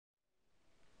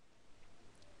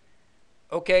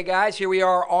Okay guys, here we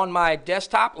are on my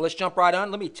desktop. Let's jump right on.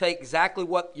 Let me tell you exactly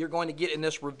what you're going to get in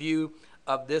this review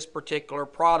of this particular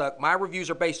product. My reviews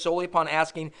are based solely upon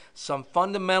asking some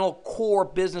fundamental core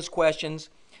business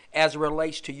questions as it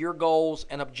relates to your goals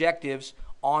and objectives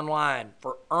online,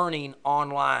 for earning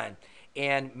online.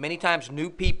 And many times new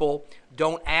people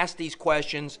don't ask these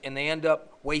questions and they end up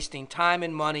wasting time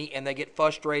and money, and they get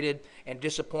frustrated and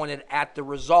disappointed at the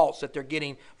results that they're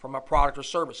getting from a product or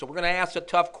service. So we're going to ask the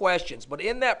tough questions, but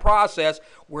in that process,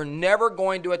 we're never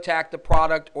going to attack the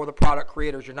product or the product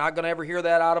creators. You're not going to ever hear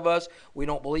that out of us. We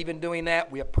don't believe in doing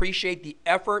that. We appreciate the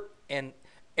effort and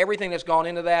everything that's gone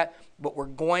into that, but we're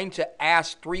going to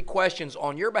ask 3 questions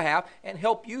on your behalf and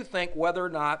help you think whether or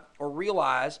not,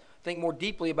 or think more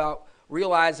deeply about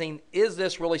realizing, is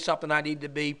this really something I need to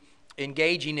be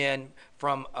engaging in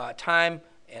from time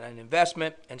and an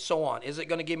investment and so on? Is it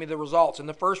going to give me the results? And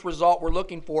the first result we're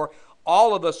looking for,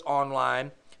 all of us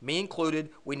online, me included,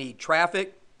 we need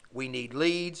traffic, we need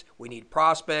leads, we need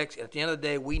prospects, and at the end of the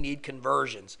day, we need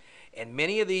conversions. And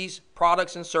many of these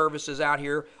products and services out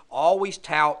here always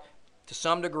tout to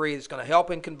some degree it's going to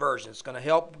help in conversion, it's going to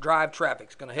help drive traffic,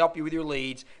 it's going to help you with your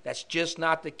leads. That's just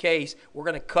not the case. We're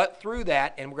going to cut through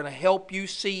that, and we're going to help you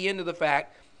see into the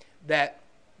fact that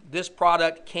this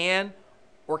product can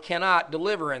or cannot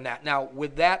deliver in that. Now,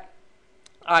 with that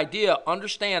idea,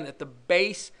 understand that the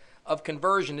base of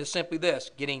conversion is simply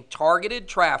this: getting targeted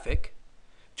traffic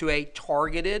to a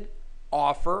targeted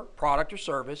offer, product or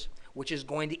service, which is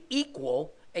going to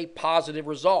equal a positive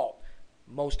result.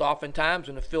 Most oftentimes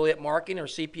in affiliate marketing or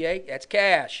CPA, that's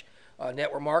cash.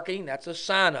 Network marketing, that's a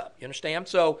sign up. You understand?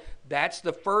 So that's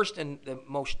the first and the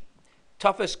most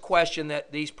toughest question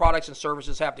that these products and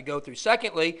services have to go through.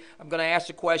 Secondly, I'm going to ask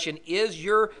the question, is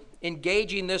your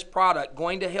engaging this product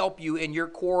going to help you in your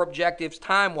core objectives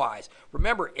time-wise?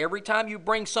 Remember, every time you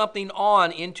bring something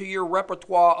on into your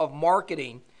repertoire of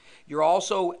marketing, you're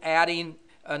also adding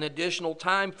an additional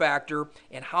time factor,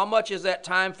 and how much is that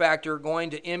time factor going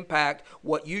to impact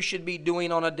what you should be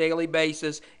doing on a daily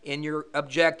basis in your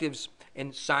objectives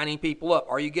and signing people up?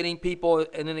 Are you getting people,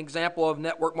 in an example of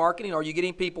network marketing, are you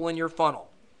getting people in your funnel?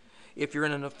 If you're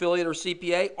in an affiliate or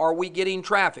CPA, are we getting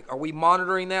traffic? Are we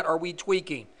monitoring that? Are we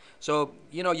tweaking? So,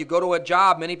 you know, you go to a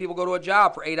job, many people go to a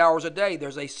job for 8 hours a day.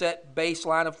 There's a set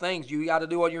baseline of things you got to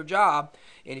do on your job,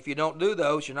 and if you don't do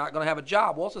those, you're not going to have a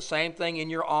job. Well, it's the same thing in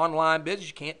your online business.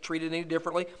 You can't treat it any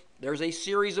differently. There's a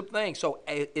series of things. So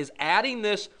is adding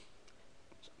this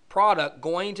product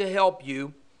going to help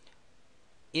you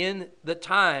in the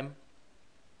time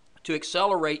to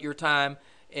accelerate your time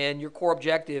and your core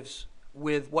objectives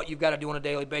with what you've got to do on a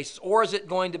daily basis? Or is it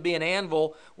going to be an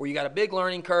anvil where you got a big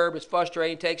learning curve, it's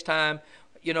frustrating, takes time?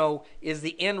 You know, is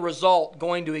the end result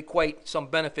going to equate some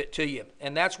benefit to you?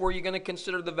 And that's where you're going to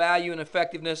consider the value and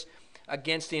effectiveness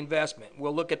against the investment.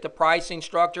 We'll look at the pricing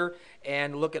structure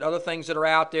and look at other things that are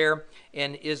out there,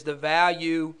 and is the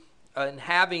value in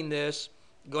having this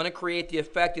going to create the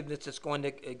effectiveness that's going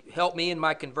to help me in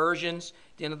my conversions?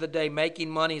 At the end of the day, making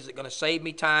money, is it going to save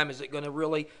me time? Is it going to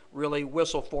really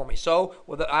whistle for me? So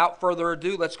without further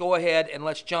ado, let's go ahead and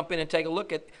let's jump in and take a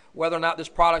look at whether or not this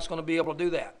product's going to be able to do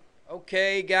that.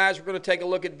 Okay guys, we're going to take a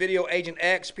look at Video Agent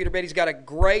X. Peter Beattie's got a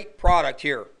great product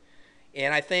here,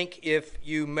 and I think if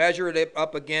you measure it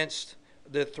up against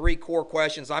the 3 core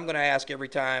questions I'm going to ask every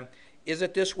time, is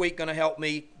it this week going to help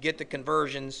me get the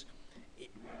conversions?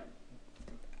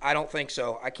 I don't think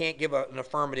so. I can't give an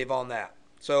affirmative on that.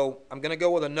 So I'm going to go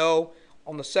with a no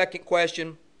on the second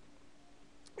question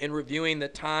in reviewing the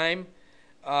time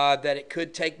that it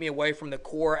could take me away from the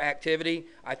core activity.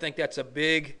 I think that's a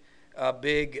big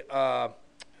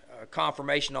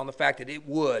confirmation on the fact that it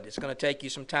would. It's going to take you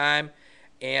some time,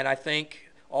 and I think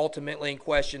ultimately in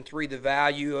question 3, the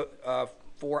value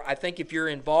I think if you're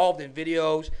involved in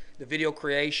videos, the video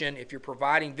creation, if you're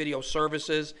providing video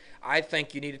services, I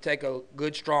think you need to take a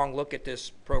good, strong look at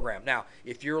this program. Now,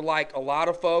 if you're like a lot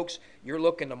of folks, you're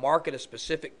looking to market a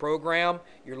specific program,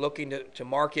 you're looking to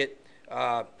market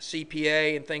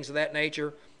CPA and things of that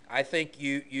nature, I think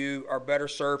you are better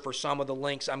served for some of the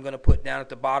links I'm going to put down at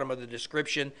the bottom of the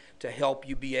description to help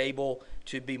you be able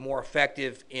to be more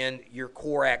effective in your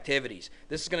core activities.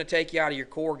 This is going to take you out of your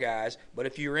core, guys, but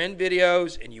if you're in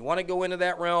videos and you want to go into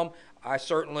that realm, I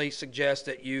certainly suggest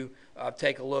that you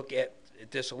take a look at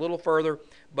this a little further.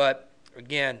 But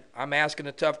again, I'm asking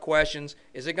the tough questions.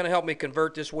 Is it going to help me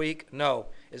convert this week? No.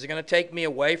 Is it going to take me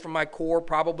away from my core?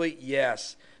 Probably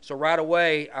yes. So right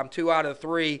away, I'm 2 out of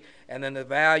 3. And then the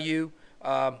value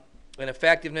and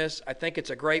effectiveness, I think it's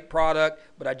a great product,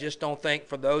 but I just don't think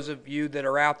for those of you that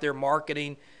are out there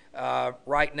marketing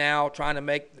right now, trying to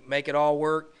make it all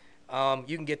work,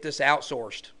 you can get this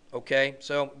outsourced. Okay,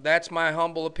 so that's my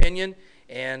humble opinion,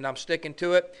 and I'm sticking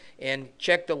to it. And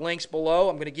check the links below.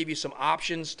 I'm going to give you some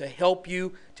options to help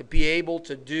you to be able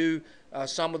to do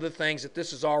some of the things that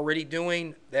this is already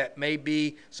doing that may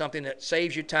be something that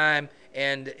saves you time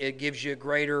and it gives you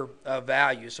greater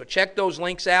value. So check those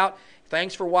links out.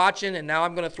 Thanks for watching, and now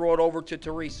I'm going to throw it over to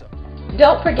Teresa.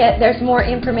 Don't forget there's more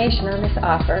information on this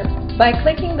offer by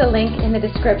clicking the link in the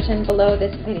description below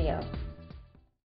this video.